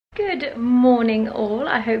Good morning all,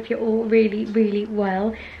 I hope you're all really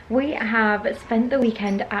well. We have spent the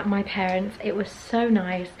weekend at my parents'. It was so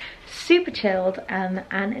nice, super chilled, and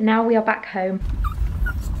now we are back home.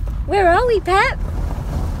 Where are we, Pep?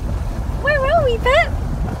 Where are we, Pep?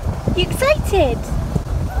 You excited?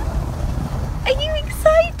 Are you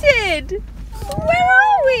excited? Where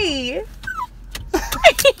are we?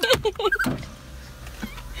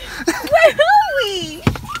 Where are we?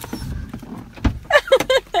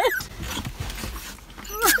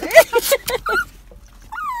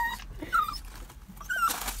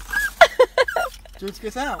 Do you want to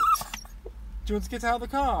get out? Do you want to get out of the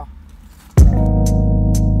car?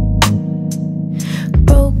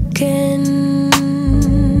 Broken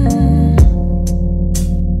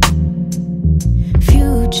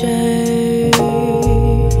future,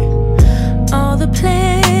 all the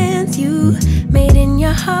plans you made in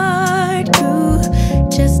your heart grew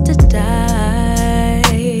just to die.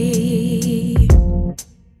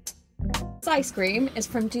 This ice cream is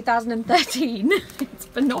from 2013. It's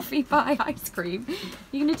banoffee pie ice cream.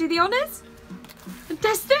 You gonna do the honours and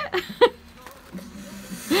test it?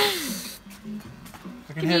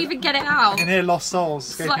 Can you even get it out? I can hear lost souls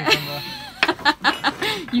escaping from the...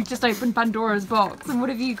 You've just opened Pandora's box, and what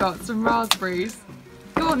have you got? Some raspberries.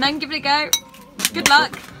 Go on then, give it a go. Good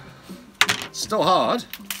luck. Still hard.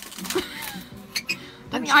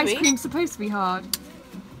 I think ice cream's supposed to be hard.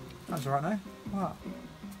 That's alright now. What?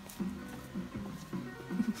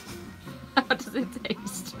 How does it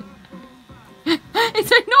taste? Is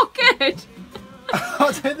it not good? I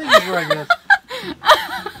don't think it's very good.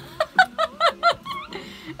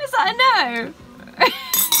 Is that a no?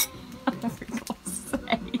 Oh, for God's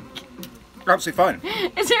sake. Absolutely fine.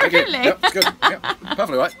 Is it really? Yep, it's good. Yep,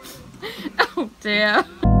 perfectly right. Oh dear.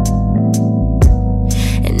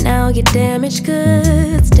 And now your damaged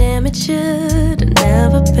goods, damage should have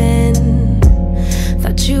never been.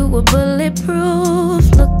 Thought you were bulletproof,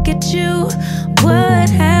 look at you, what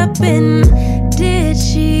happened? Did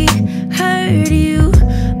she hurt you?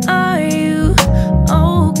 Are you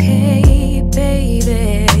okay,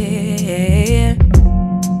 baby?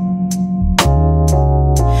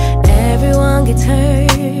 Everyone gets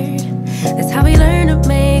hurt, that's how we learn to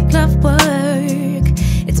make love work.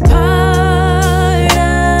 It's part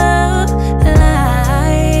of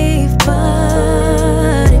life,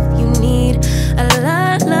 but if you need a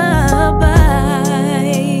lullaby,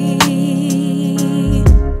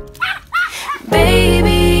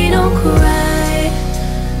 baby, don't cry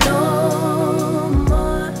no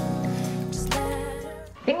more. Just let her...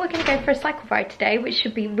 I think we're going to go for a cycle ride today, which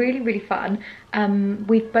should be really fun.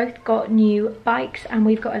 We've both got new bikes and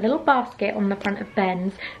we've got a little basket on the front of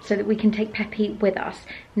Ben's so that we can take Pepi with us.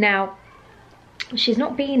 Now, she's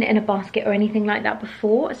not been in a basket or anything like that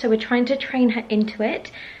before, so we're trying to train her into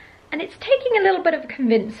it. And it's taking a little bit of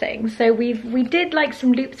convincing. So we did like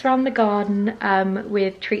some loops around the garden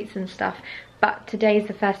with treats and stuff, but today is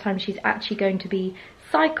the first time she's actually going to be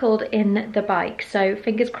cycled in the bike, so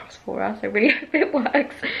fingers crossed for us. I really hope it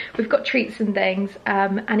works. We've got treats and things,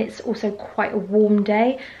 and it's also quite a warm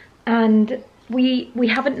day, and we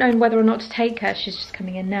haven't known whether or not to take her. She's just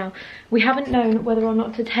coming in now. We haven't known whether or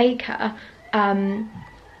not to take her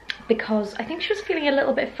because I think she was feeling a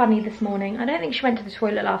little bit funny this morning. I don't think she went to the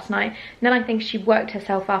toilet last night, and then I think she worked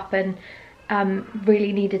herself up and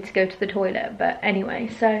really needed to go to the toilet. But anyway,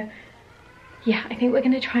 so yeah, I think we're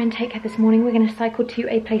going to try and take her this morning. We're going to cycle to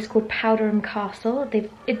a place called Pomeranian Castle.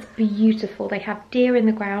 It's beautiful. They have deer in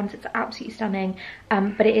the grounds. It's absolutely stunning,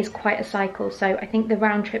 but it is quite a cycle. So I think the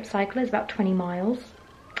round trip cycle is about 20 miles.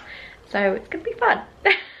 So it's going to be fun.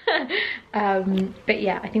 But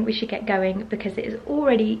yeah, I think we should get going because it is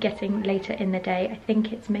already getting later in the day. I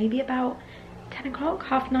think it's maybe about 10 o'clock,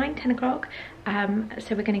 9:30, 10 o'clock.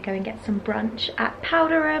 So we're going to go and get some brunch at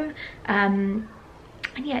Pomeranian.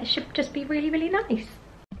 And yeah, it should just be really nice.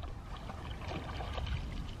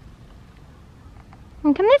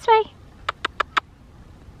 Come this way.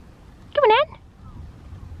 Come on in.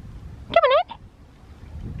 Come on in.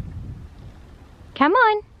 Come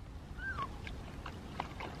on.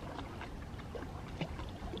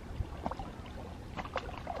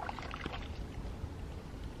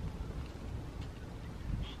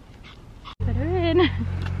 Put her in.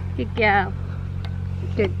 Good girl.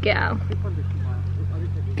 Good girl.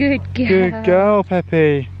 Good girl. Good girl,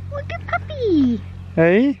 Pepi. Look at Puppy.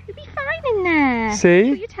 Hey? You'll be fine in there. See?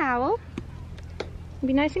 Put your towel. You'll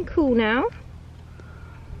be nice and cool now.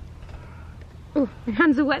 Oh, my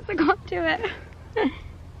hands are wet, so I can't do it.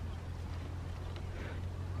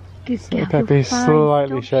 Good girl. Pepi's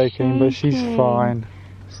slightly shaking, but she's fine.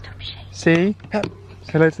 Stop shaking. See? Pep,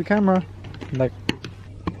 say hello to the camera. Like.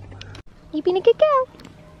 You been a good girl?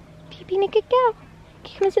 Have you been a good girl?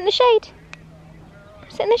 Can you come and sit in the shade?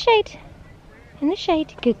 Sit in the shade. In the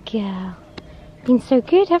shade. Good girl. Been so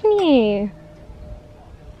good, haven't you?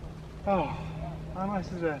 Oh, how nice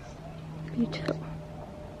is this? Beautiful.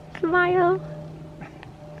 Smile.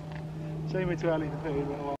 Shame it's too early for food,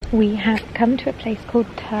 but We have come to a place called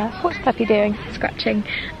Turf. What's Pepi doing? Scratching.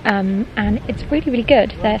 And it's really, really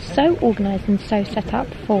good. They're so organised and so set up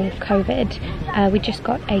for COVID. We just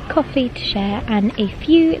got a coffee to share and a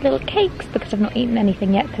few little cakes because I've not eaten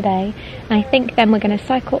anything yet today. And I think then we're going to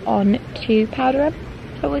cycle on to Powderham.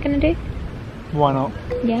 Is what we're going to do? why not?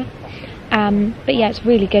 Yeah. But yeah, it's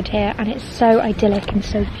really good here and it's so idyllic and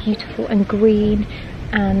so beautiful and green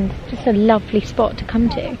and just a lovely spot to come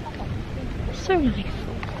to. So nice.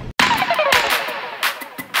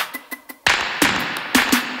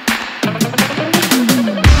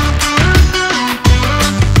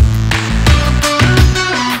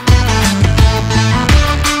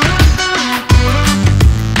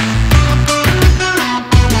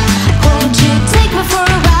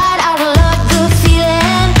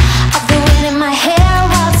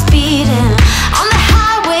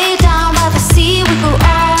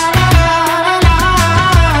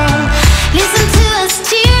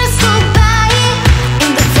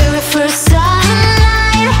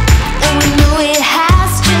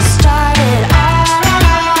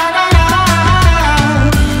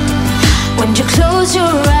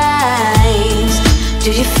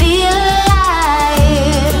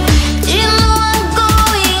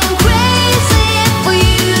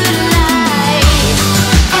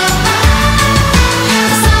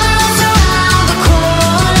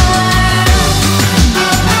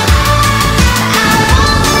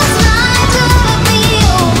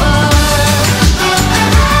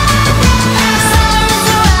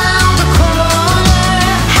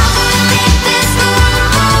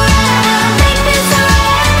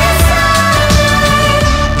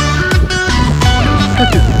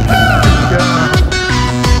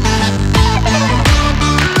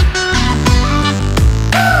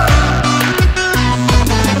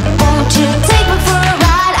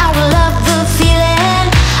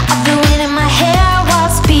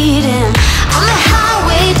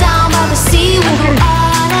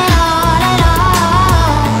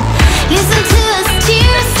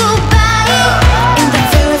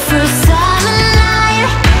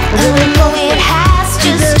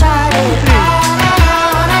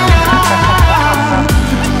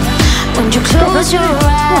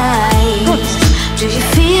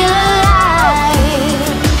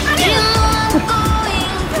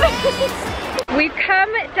 We've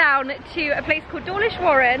come down to a place called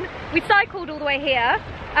Warren. We cycled all the way here.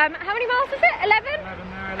 How many miles is it?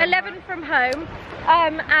 11? 11 from home.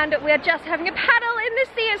 And we're just having a paddle in the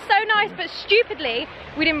sea. It's so nice, but stupidly,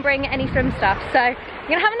 we didn't bring any swim stuff. So we're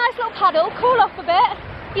gonna have a nice little paddle, cool off a bit.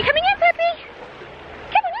 You coming in, Pepi?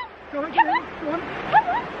 Come on in. Come on. Come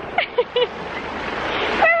on.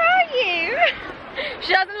 Where are you?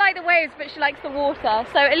 She doesn't like the waves, but she likes the water.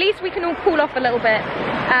 So at least we can all cool off a little bit.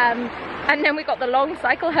 And then we got the long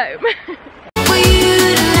cycle home.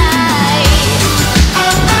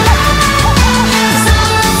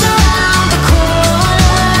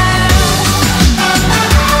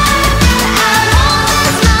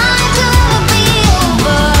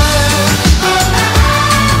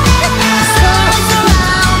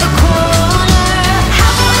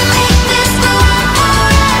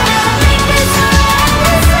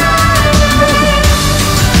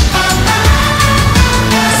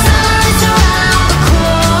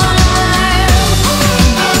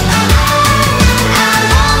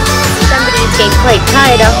 Quite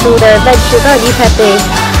tired after all the vegetables, aren't you, Pepi?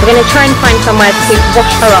 We're going to try and find somewhere to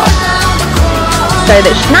wash her off so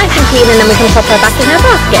that she's nice and clean and then we can pop her back in her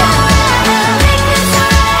basket.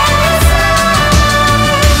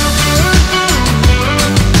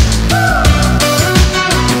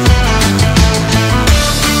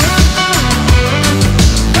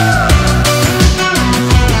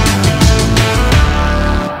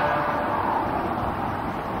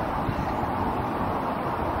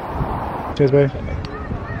 Cheers, babe.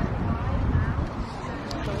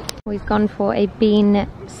 We've gone for a bean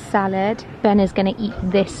salad. Ben is going to eat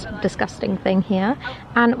this disgusting thing here.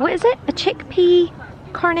 And what is it? A chickpea?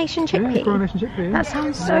 Coronation chickpea? Yeah, coronation chickpea. That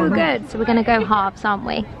sounds so good. So we're going to go halves, aren't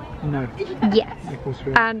we? No. Yes. Of course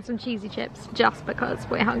we are. And some cheesy chips, just because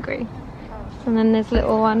we're hungry. And then this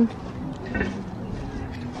little one.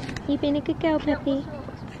 You been a good girl, Pepi?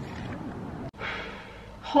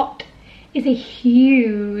 Hot is a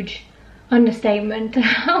huge understatement to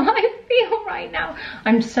how I feel right now.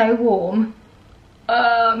 I'm so warm.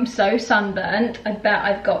 I'm so sunburnt. I bet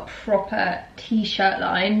I've got proper t-shirt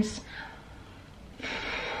lines.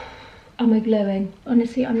 Am I glowing?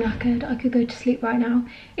 Honestly, I'm knackered. I could go to sleep right now.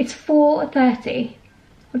 It's 4:30.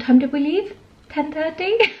 What time did we leave?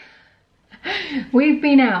 10:30? We've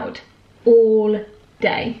been out all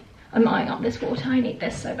day. I'm eyeing up this water. I need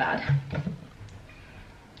this so bad.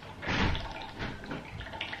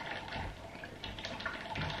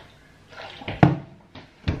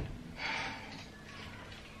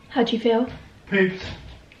 How do you feel? Pooped.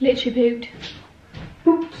 Literally pooped.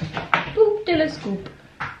 Pooped de la scoop.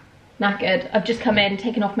 Knackered. I've just come in,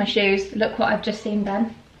 taken off my shoes. Look what I've just seen,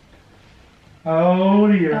 Ben. Oh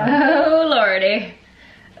yeah. Oh lordy.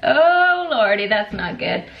 Oh lordy, that's not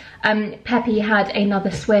good. Pepi had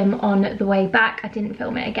another swim on the way back. I didn't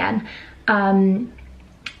film it again.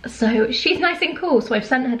 So she's nice and cool. So I've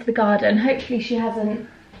sent her to the garden. Hopefully she hasn't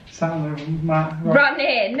run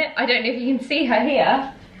in. I don't know if you can see her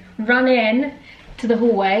here. Run in to the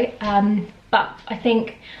hallway. But I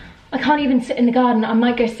think I can't even sit in the garden. I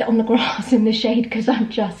might go sit on the grass in the shade because I'm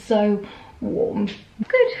just so warm.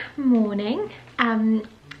 Good morning. I'm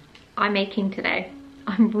aching today.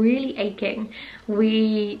 I'm really aching.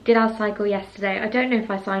 We did our cycle yesterday. I don't know if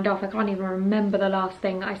I signed off. I can't even remember the last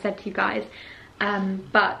thing I said to you guys.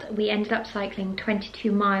 But we ended up cycling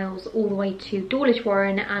 22 miles all the way to Dawlish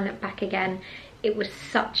Warren and back again. It was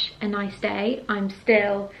such a nice day. I'm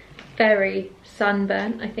still very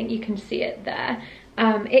sunburnt. I think you can see it there.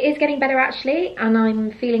 It is getting better actually, and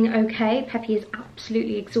I'm feeling okay. Pepi is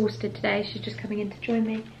absolutely exhausted today. She's just coming in to join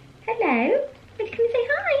me. Hello. Come and say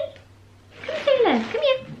hi. Come and say hello. Come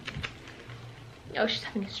here. Oh, she's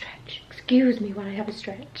having a stretch. Excuse me while I have a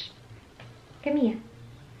stretch. Come here.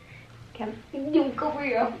 Come here.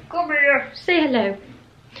 Come here. Say hello.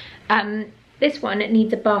 This one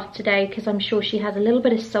needs a bath today because I'm sure she has a little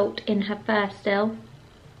bit of salt in her fur still.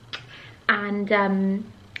 And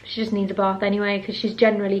she just needs a bath anyway because she's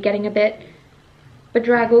generally getting a bit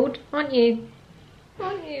bedraggled, aren't you?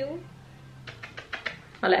 Aren't you?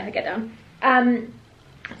 I'll let her get down.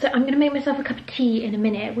 So I'm gonna make myself a cup of tea in a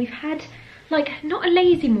minute. We've had like not a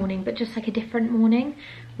lazy morning, but just like a different morning.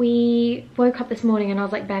 We woke up this morning and I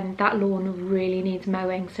was like, Ben, that lawn really needs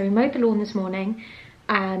mowing. So we mowed the lawn this morning,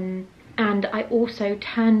 and I also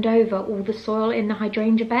turned over all the soil in the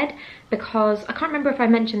hydrangea bed because I can't remember if I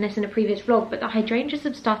mentioned this in a previous vlog, but the hydrangeas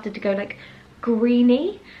have started to go like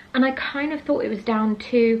greeny, and I kind of thought it was down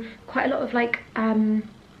to quite a lot of like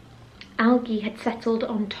algae had settled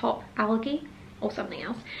on top, algae or something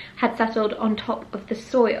else had settled on top of the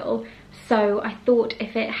soil. So I thought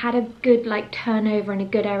if it had a good like turnover and a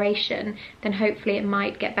good aeration, then hopefully it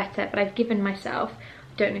might get better. But I've given myself,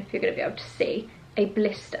 I don't know if you're going to be able to see, a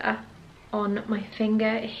blister on my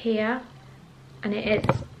finger here, and it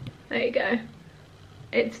is, there you go,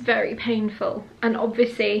 it's very painful. And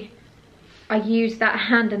obviously I use that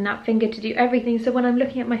hand and that finger to do everything, so when I'm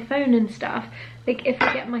looking at my phone and stuff, like if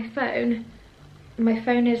I get my phone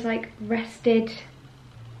is like rested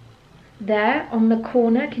there on the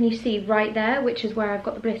corner, can you see right there, which is where I've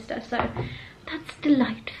got the blister. So that's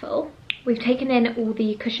delightful. We've taken in all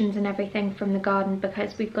the cushions and everything from the garden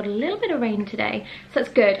because we've got a little bit of rain today, so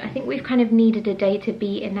that's good. I think we've kind of needed a day to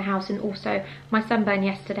be in the house, and also my sunburn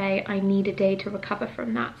yesterday, I need a day to recover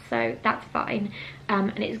from that, so that's fine.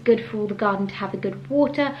 And it's good for all the garden to have a good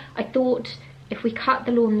water. I thought if we cut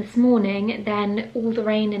the lawn this morning, then all the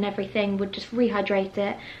rain and everything would just rehydrate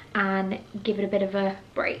it and give it a bit of a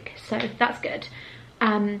break, so that's good.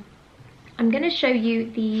 I'm going to show you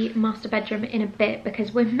the master bedroom in a bit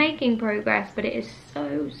because we're making progress, but it is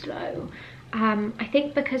so slow. I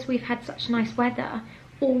think because we've had such nice weather,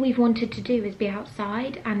 all we've wanted to do is be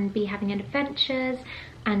outside and be having adventures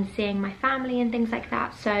and seeing my family and things like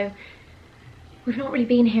that. So we've not really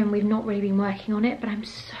been here and we've not really been working on it, but I'm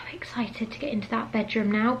so excited to get into that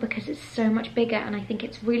bedroom now because it's so much bigger, and I think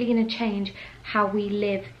it's really going to change how we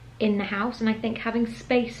live in the house. And I think having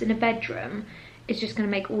space in a bedroom is just going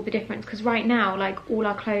to make all the difference, because right now like all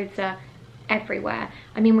our clothes are everywhere.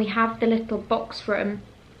 I mean, we have the little box room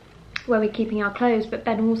where we're keeping our clothes, but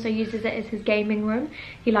Ben also uses it as his gaming room.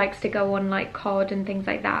 He likes to go on like COD and things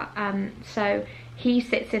like that, so he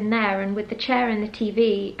sits in there, and with the chair and the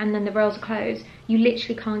TV and then the rolls of clothes, you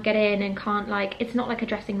literally can't get in and can't, like, it's not like a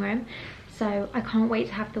dressing room. So I can't wait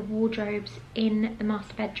to have the wardrobes in the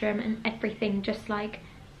master bedroom and everything just like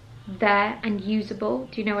there and usable.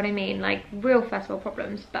 Do you know what I mean? Like real first world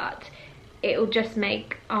problems, but it'll just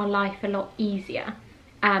make our life a lot easier.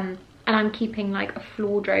 And I'm keeping like a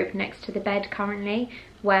floor robe next to the bed currently,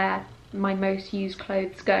 where my most used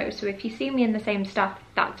clothes go. So if you see me in the same stuff,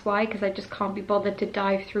 that's why, because I just can't be bothered to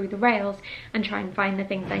dive through the rails and try and find the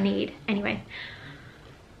things I need. Anyway,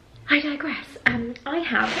 I digress. I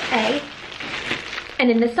have an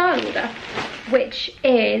in the style order, which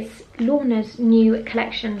is Lorna's new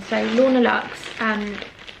collection. So Lorna Lux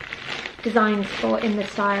designs for in the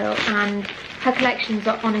style, and her collections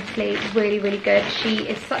are honestly really, really good. She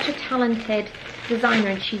is such a talented designer,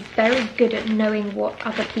 and she's very good at knowing what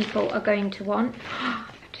other people are going to want.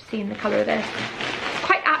 Just seeing the colour of this.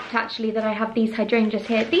 Quite apt actually that I have these hydrangeas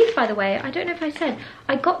here. These, by the way, I don't know if I said,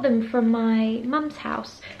 I got them from my mum's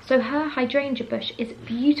house. So her hydrangea bush is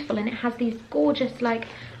beautiful, and it has these gorgeous, like,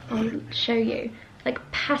 I'll show you, like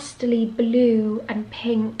pastel-y blue and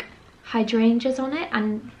pink hydrangeas on it,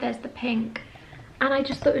 and there's the pink. And I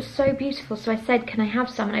just thought it was so beautiful, so I said, can I have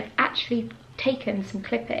some? And I've actually taken some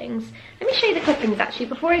clippings. Let me show you the clippings actually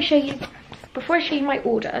before I show you my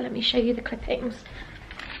order. Let me show you the clippings.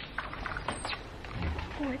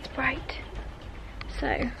 Oh, it's bright.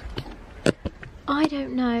 So I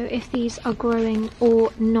don't know if these are growing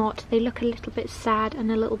or not. They look a little bit sad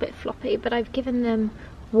and a little bit floppy, but I've given them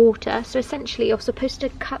water. So essentially you're supposed to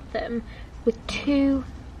cut them with 2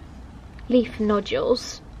 leaf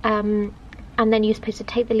nodules, and then you're supposed to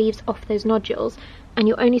take the leaves off those nodules, and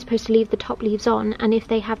you're only supposed to leave the top leaves on, and if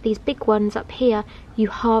they have these big ones up here, you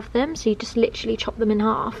halve them, so you just literally chop them in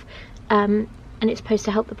half, and it's supposed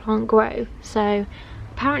to help the plant grow. So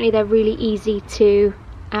apparently they're really easy to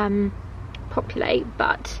populate,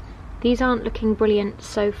 but these aren't looking brilliant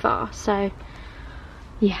so far, so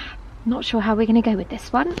yeah, not sure how we're going to go with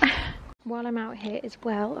this one. While I'm out here as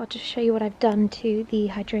well, I'll just show you what I've done to the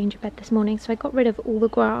hydrangea bed this morning. So I got rid of all the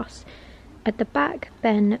grass. At the back,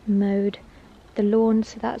 Ben mowed the lawn,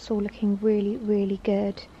 so that's all looking really, really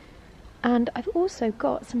good. And I've also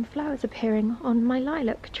got some flowers appearing on my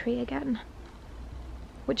lilac tree again,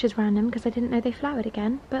 which is random because I didn't know they flowered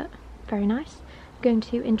again, but very nice. I'm going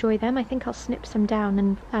to enjoy them. I think I'll snip some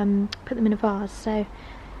down and put them in a vase. So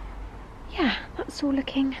yeah, that's all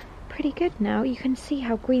looking pretty good now. You can see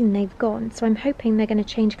how green they've gone, so I'm hoping they're going to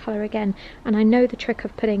change colour again. And I know the trick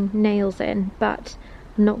of putting nails in, but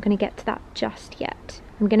I'm not going to get to that just yet.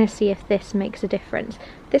 I'm going to see if this makes a difference.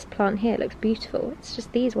 This plant here looks beautiful. It's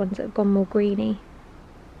just these ones that have gone more greeny.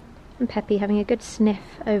 And Pepi having a good sniff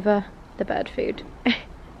over the bird food.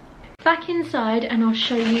 Back inside, and I'll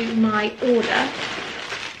show you my order.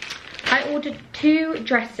 I ordered 2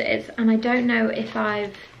 dresses, and I don't know if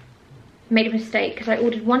I've made a mistake because I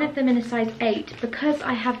ordered one of them in a size 8 because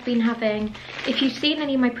I have been having, if you've seen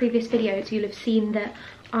any of my previous videos, you'll have seen that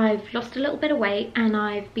I've lost a little bit of weight and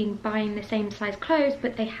I've been buying the same size clothes,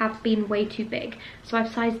 but they have been way too big. So I've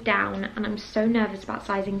sized down, and I'm so nervous about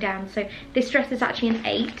sizing down. So this dress is actually an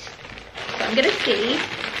 8. So I'm gonna see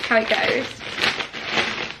how it goes.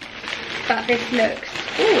 But this looks,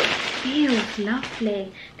 oh, it feels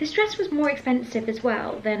lovely. This dress was more expensive as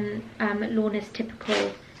well than Lorna's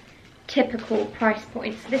typical price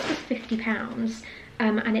point. So this was £50,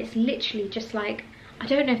 and it's literally just like, I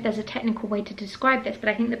don't know if there's a technical way to describe this, but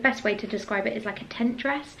I think the best way to describe it is like a tent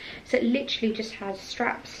dress. So it literally just has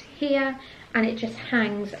straps here, and it just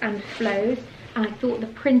hangs and flows. And I thought the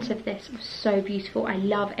print of this was so beautiful. I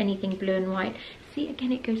love anything blue and white. See,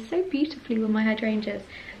 again, it goes so beautifully with my hydrangeas.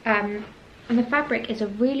 And the fabric is a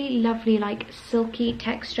really lovely, like, silky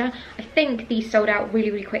texture. I think these sold out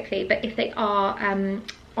really, really quickly, but if they are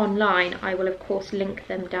online, I will of course link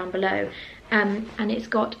them down below. And it's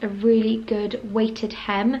got a really good weighted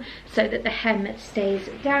hem, so that the hem stays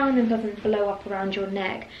down and doesn't blow up around your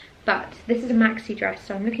neck. But this is a maxi dress,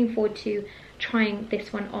 so I'm looking forward to trying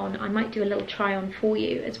this one on. I might do a little try on for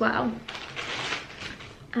you as well.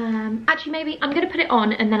 Actually, maybe I'm going to put it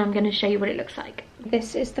on and then I'm going to show you what it looks like.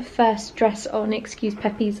 This is the first dress on, excuse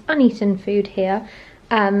Pepi's uneaten food here.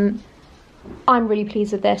 I'm really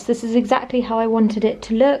pleased with this. This is exactly how I wanted it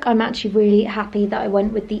to look. I'm actually really happy that I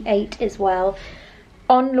went with the 8 as well.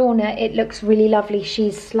 On Lorna, it looks really lovely.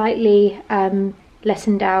 She's slightly less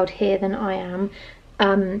endowed here than I am.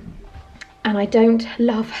 And I don't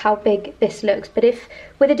love how big this looks, but if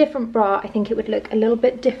with a different bra, I think it would look a little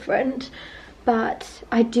bit different. But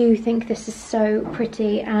I do think this is so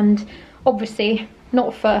pretty, and obviously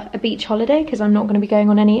not for a beach holiday because I'm not going to be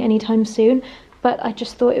going on any anytime soon. But I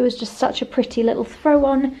just thought it was just such a pretty little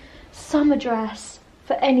throw-on summer dress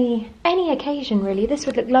for any occasion, really. This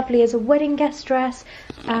would look lovely as a wedding guest dress,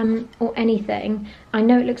 or anything. I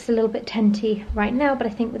know it looks a little bit tenty right now, but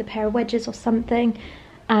I think with a pair of wedges or something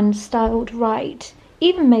and styled right,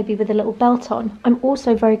 even maybe with a little belt on. I'm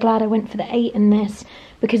also very glad I went for the 8 in this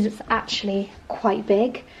because it's actually quite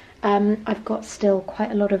big. I've got still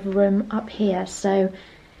quite a lot of room up here, so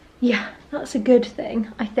yeah, that's a good thing,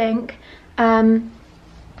 I think.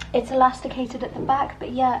 It's elasticated at the back,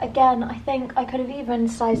 but yeah, again, I think I could have even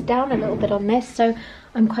sized down a little bit on this, so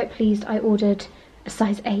I'm quite pleased I ordered a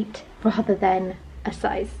size 8 rather than a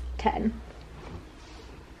size 10.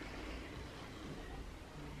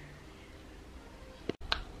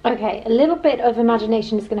 Okay, a little bit of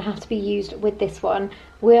imagination is going to have to be used with this one.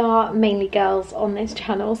 We are mainly girls on this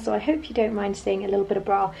channel, so I hope you don't mind seeing a little bit of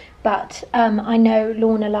bra, but I know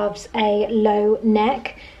Lorna loves a low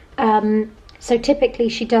neck, so typically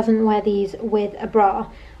she doesn't wear these with a bra.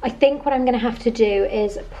 I think what I'm going to have to do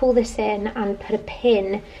is pull this in and put a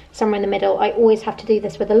pin somewhere in the middle. I always have to do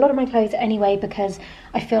this with a lot of my clothes anyway, because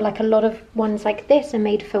I feel like a lot of ones like this are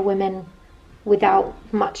made for women without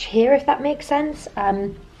much here, if that makes sense.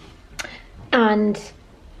 And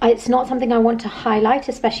it's not something I want to highlight,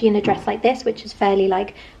 especially in a dress like this, which is fairly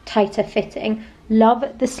like tighter fitting. Love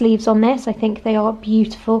the sleeves on this. I think they are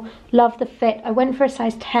beautiful. Love the fit. I went for a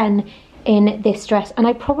size 10 in this dress, and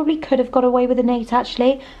I probably could have got away with an 8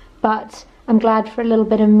 actually, but I'm glad for a little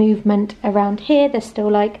bit of movement around here. There's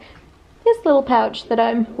still like this little pouch that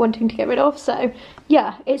I'm wanting to get rid of, so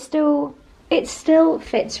yeah, it still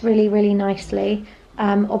fits really, really nicely.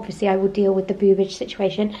 Obviously I will deal with the boobage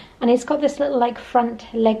situation, and it's got this little like front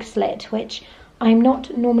leg slit, which I'm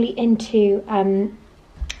not normally into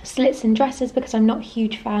slits in dresses because I'm not a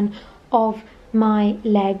huge fan of my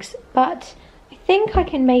legs, but I think I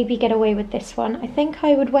can maybe get away with this one. I think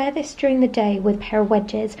I would wear this during the day with a pair of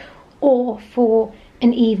wedges, or for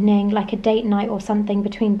an evening like a date night or something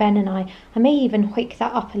between Ben and I may even hike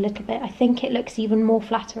that up a little bit. I think it looks even more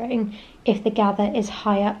flattering if the gather is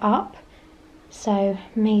higher up. So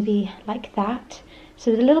maybe like that.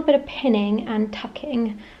 So with a little bit of pinning and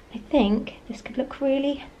tucking, I think this could look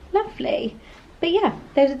really lovely. But yeah,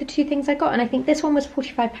 those are the two things I got, and I think this one was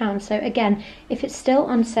 £45. So again, if it's still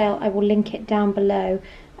on sale, I will link it down below.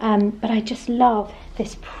 But I just love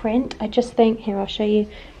this print. I just think, here, I'll show you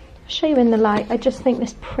in the light. I just think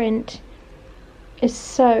this print is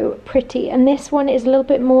so pretty, and this one is a little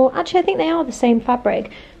bit more, actually I think they are the same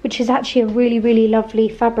fabric, which is actually a really, really lovely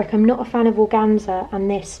fabric. I'm not a fan of organza, and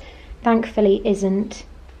this thankfully isn't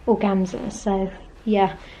organza, so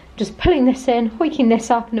yeah, just pulling this in, hoiking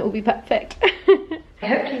this up, and it will be perfect.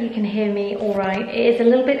 Hopefully you can hear me all right. It is a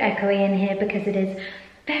little bit echoey in here because it is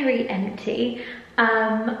very empty,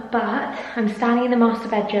 but I'm standing in the master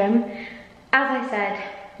bedroom. As I said,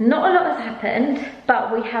 not a lot has happened,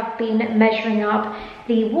 but we have been measuring up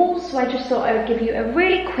the walls, so I just thought I would give you a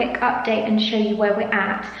really quick update and show you where we're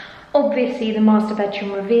at. Obviously the master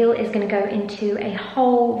bedroom reveal is going to go into a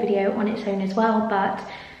whole video on its own as well, but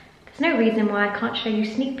there's no reason why I can't show you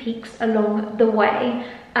sneak peeks along the way,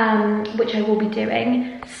 which I will be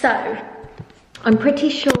doing. So I'm pretty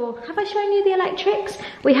sure, have I shown you the electrics?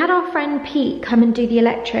 We had our friend Pete come and do the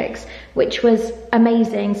electrics, which was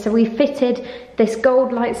amazing. So we fitted this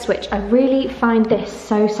gold light switch. I really find this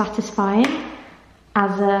so satisfying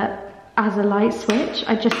as a light switch.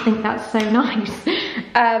 I just think that's so nice.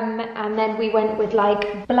 And then we went with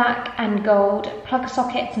like black and gold plug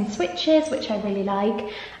sockets and switches, which I really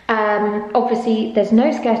like. Obviously there's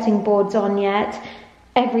no skirting boards on yet.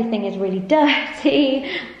 Everything is really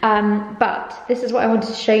dirty, but this is what I wanted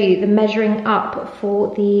to show you, the measuring up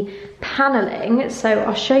for the paneling. So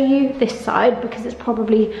I'll show you this side because it's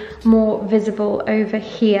probably more visible over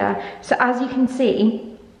here. So as you can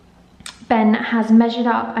see, Ben has measured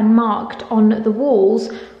up and marked on the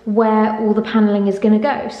walls where all the paneling is going to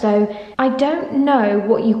go. So I don't know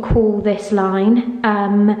what you call this line,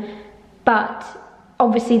 but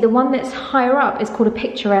obviously the one that's higher up is called a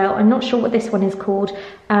picture rail. I'm not sure what this one is called,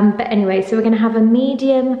 but anyway, so we're going to have a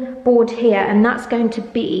medium board here, and that's going to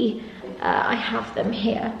be, I have them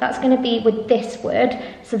here, that's going to be with this wood,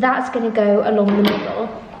 so that's going to go along the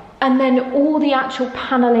middle. And then all the actual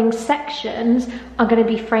paneling sections are going to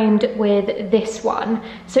be framed with this one.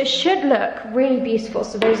 So it should look really beautiful.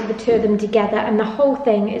 So those are the two of them together, and the whole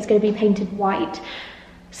thing is going to be painted white.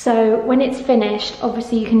 So when it's finished,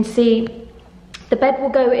 obviously you can see the bed will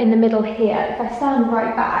go in the middle here. If I stand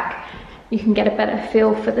right back, you can get a better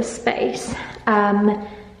feel for the space.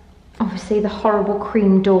 Obviously the horrible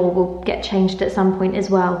cream door will get changed at some point as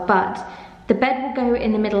well, but the bed will go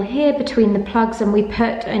in the middle here between the plugs, and we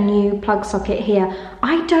put a new plug socket here.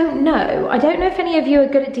 I don't know if any of you are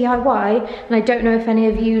good at DIY, and I don't know if any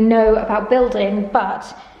of you know about building,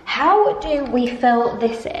 but how do we fill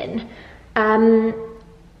this in?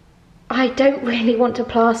 I don't really want to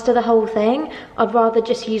plaster the whole thing. I'd rather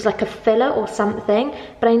just use like a filler or something,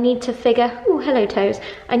 but I need to figure, oh, hello toes.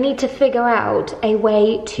 I need to figure out a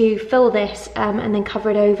way to fill this and then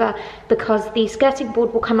cover it over, because the skirting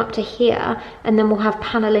board will come up to here and then we'll have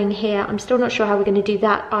paneling here. I'm still not sure how we're going to do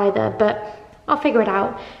that either, but I'll figure it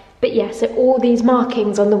out. But yeah, so all these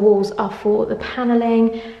markings on the walls are for the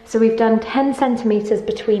paneling. So we've done 10 centimeters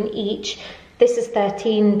between each. This is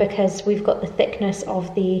 13 because we've got the thickness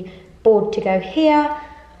of the board to go here.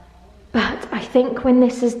 But I think when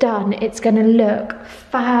this is done, it's going to look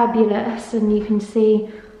fabulous, and you can see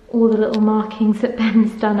all the little markings that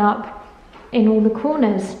Ben's done up in all the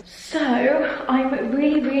corners. So I'm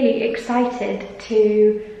really excited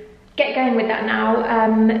to get going with that now.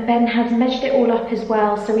 Ben has measured it all up as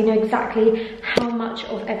well, so we know exactly how much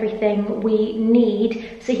of everything we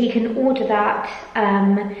need, so he can order that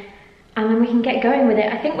and then we can get going with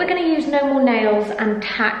it. I think we're going to use no more nails and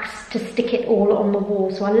tacks to stick it all on the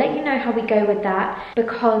wall, so I'll let you know how we go with that,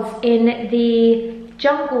 because in the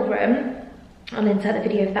jungle room, I'll insert the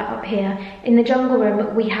video of that up here, in the jungle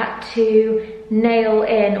room we had to nail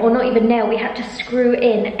in, or not even nail, we had to screw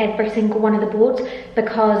in every single one of the boards,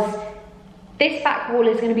 because this back wall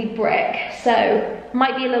is going to be brick, so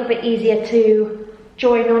might be a little bit easier to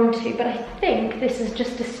join onto, but I think this is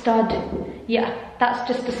just a stud. Yeah, that's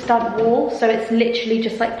just a stud wall, so it's literally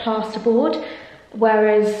just like plasterboard,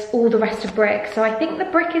 whereas all the rest are brick. So I think the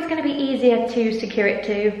brick is going to be easier to secure it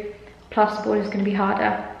to, plasterboard is going to be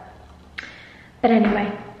harder. But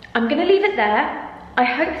anyway, I'm going to leave it there. I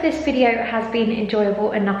hope this video has been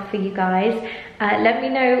enjoyable enough for you guys. Let me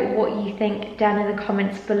know what you think down in the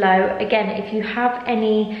comments below. Again, if you have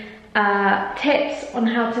any tips on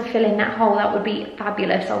how to fill in that hole, that would be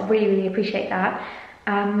fabulous. I'll really appreciate that.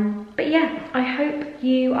 But yeah, I hope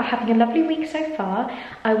you are having a lovely week so far.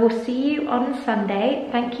 I will see you on Sunday.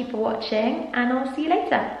 Thank you for watching, and I'll see you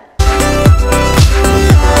later.